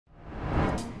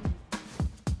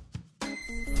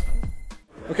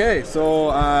Okay,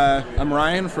 so I'm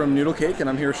Ryan from Noodle Cake, and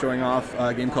I'm here showing off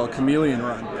a game called Chameleon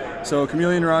Run. So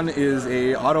Chameleon Run is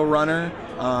a auto runner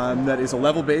that is a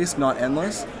level based, not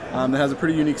endless. That has a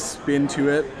pretty unique spin to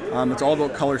it. It's all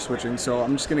about color switching. So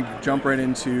I'm just going to jump right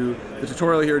into the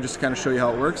tutorial here just to kind of show you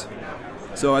how it works.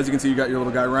 So as you can see, you got your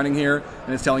little guy running here,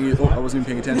 and it's telling you, oh, I wasn't even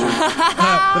paying attention. Then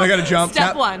I got to jump.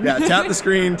 Step one. Yeah, tap the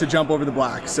screen to jump over the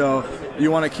black. So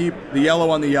you want to keep the yellow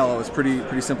on the yellow. It's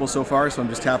pretty simple so far. So I'm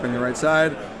just tapping the right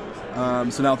side.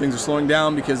 So now things are slowing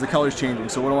down because the color's changing.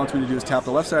 So what it wants me to do is tap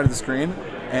the left side of the screen,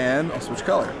 and I'll switch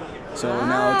color. So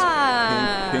now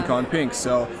it's pink on pink.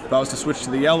 So if I was to switch to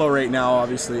the yellow right now,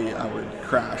 obviously I would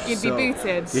crash. You'd be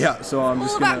booted. Yeah, so I'm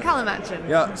just all about color matching.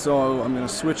 Yeah, so I'm gonna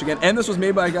switch again. And this was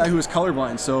made by a guy who is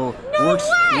colorblind, so no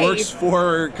works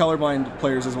for colorblind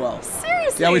players as well.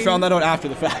 Seriously? Yeah, we found that out after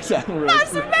the fact.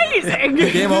 That's amazing.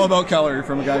 The game all about color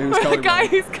from a guy who's colorblind. A guy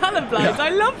who's colorblind. Yeah.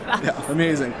 I love that. Yeah,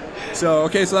 amazing. So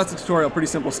okay, so that's the tutorial. Pretty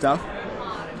simple stuff.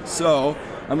 So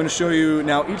I'm going to show you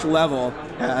now each level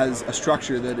has a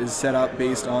structure that is set up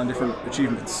based on different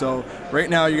achievements. So right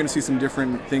now you're going to see some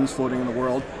different things floating in the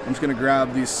world. I'm just going to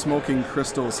grab these smoking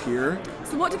crystals here.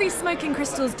 So what do these smoking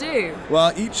crystals do?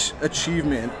 Well, each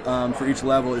achievement for each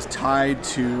level is tied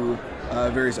to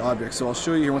various objects. So I'll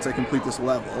show you here once I complete this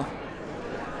level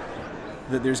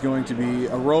that there's going to be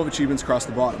a row of achievements across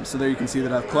the bottom. So there you can see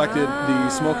that I've collected the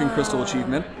smoking crystal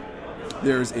achievement.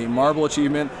 There's a marble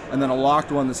achievement, and then a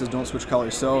locked one that says don't switch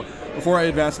colors. So before I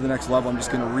advance to the next level, I'm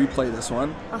just going to replay this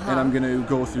one, and I'm going to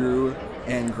go through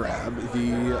and grab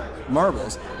the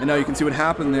marbles. And now you can see what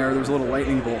happened there. There's a little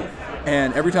lightning bolt.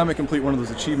 And every time I complete one of those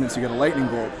achievements, you get a lightning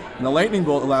bolt. And the lightning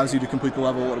bolt allows you to complete the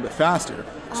level a little bit faster.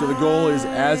 So the goal is,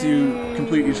 as you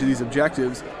complete each of these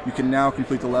objectives, you can now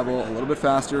complete the level a little bit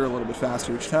faster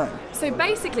each time. So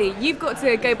basically, you've got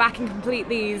to go back and complete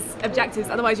these objectives,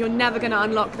 otherwise you're never going to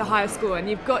unlock the higher score, and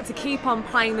you've got to keep on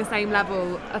playing the same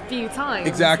level a few times.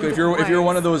 Exactly. If you're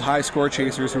one of those high score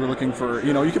chasers who are looking for,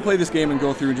 you can play this game and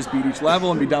go through and just beat each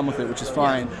level and be done with it, which is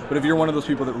fine. Yeah. But if you're one of those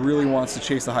people that really wants to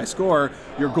chase the high score,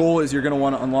 your goal is you're going to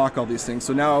want to unlock all these things.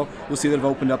 So now you'll see that I've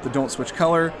opened up the don't switch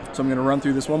color. So I'm going to run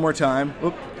through this one more time.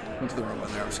 Oop, went to the wrong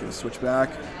one there. I'm just going to switch back.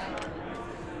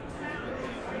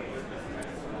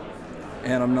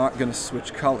 And I'm not going to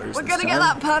switch colors. We're going to get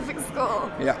that perfect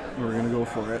score. Yeah, we're going to go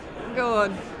for it. Go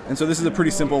on. And so this is a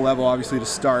pretty simple level, obviously, to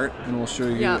start, and we'll show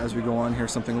you as we go on here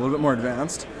something a little bit more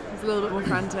advanced. It's a little bit more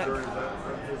frantic.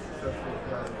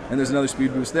 And there's another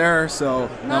speed boost there, so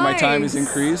now my time is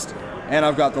increased, and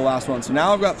I've got the last one. So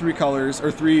now I've got three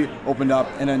opened up,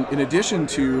 and in addition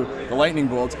to the lightning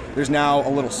bolts, there's now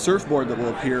a little surfboard that will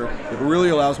appear that really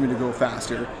allows me to go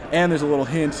faster. And there's a little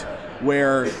hint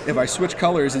where if I switch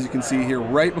colors, as you can see here,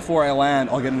 right before I land,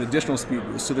 I'll get an additional speed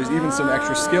boost. So there's even some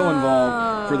extra skill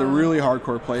involved for the really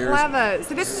hardcore players. Clever.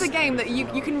 So this is a game that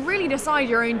you can really decide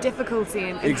your own difficulty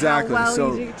and exactly. How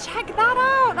well you do. Check that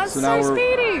out. That's so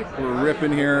speedy. We're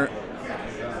ripping here.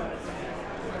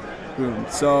 Boom.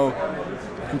 So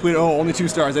complete. Oh, only 2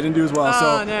 stars. I didn't do as well.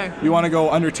 You want to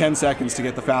go under 10 seconds to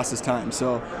get the fastest time.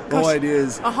 So the whole idea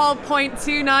is a whole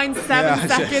 0.297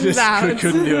 seconds out.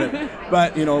 Couldn't do it.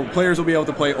 But players will be able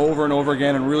to play over and over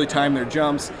again and really time their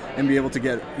jumps and be able to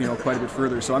get quite a bit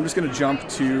further. So I'm just going to jump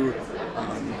to.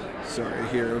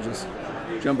 Here. I'll just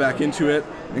jump back into it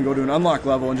and go to an unlock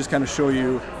level and just kind of show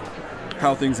you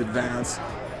how things advance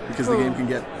because the game can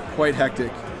get quite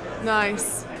hectic.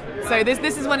 Nice. So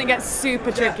this is when it gets super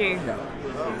tricky. Yeah.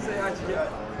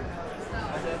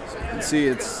 So you can see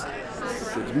it's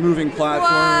moving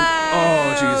platforms.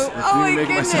 Oh jeez, I didn't even make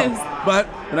it myself. But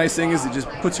the nice thing is it just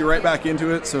puts you right back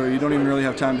into it, so you don't even really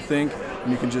have time to think,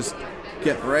 and you can just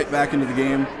get right back into the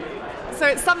game. So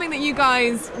it's something that you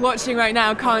guys watching right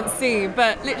now can't see,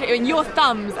 but literally your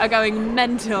thumbs are going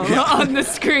mental on the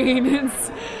screen.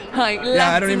 It's like left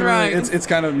I don't even right. really. It's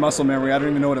kind of muscle memory. I don't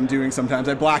even know what I'm doing sometimes.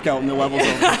 I black out when the level's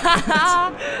over.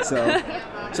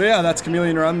 So yeah, that's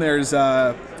Chameleon Run. There's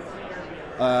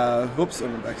whoops, I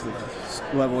went back to the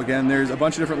level again. There's a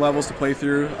bunch of different levels to play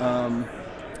through. I'll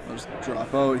just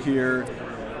drop out here.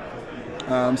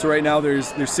 So right now there's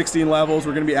 16 levels.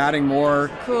 We're going to be adding more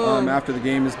after the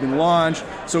game has been launched.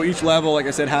 So each level, like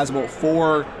I said, has about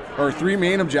 3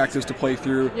 main objectives to play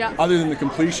through, other than the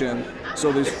completion.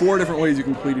 So there's 4 different ways you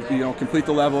can complete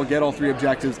the level, get all 3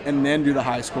 objectives, and then do the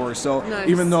high score. So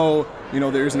even though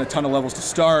there isn't a ton of levels to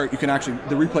start, you can actually,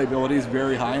 the replayability is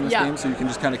very high in this game, so you can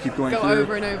just kind of keep going through.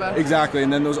 Over and over. Exactly,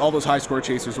 and then all those high score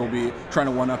chasers will be trying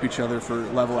to one-up each other for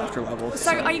level after level.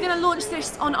 So are you going to launch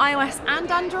this on iOS and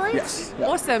Android? Yes.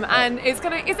 Awesome, and is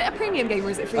it a premium game or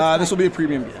is it free to play? This will be a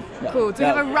premium game. Yeah. Cool, do we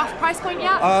have a rough price point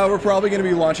yet? We're probably going to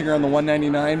be launching around the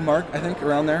 $199 mark, I think,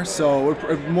 around there, so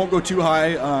it won't go too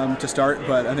high to start,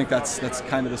 but I think that's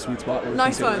kind of the sweet spot.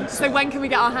 Nice one. So when can we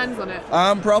get our hands on it?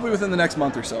 Probably within the next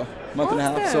month or so. Month and a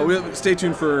half. So stay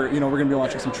tuned for, we're going to be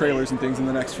launching some trailers and things in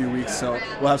the next few weeks, so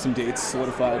we'll have some dates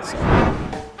solidified. So.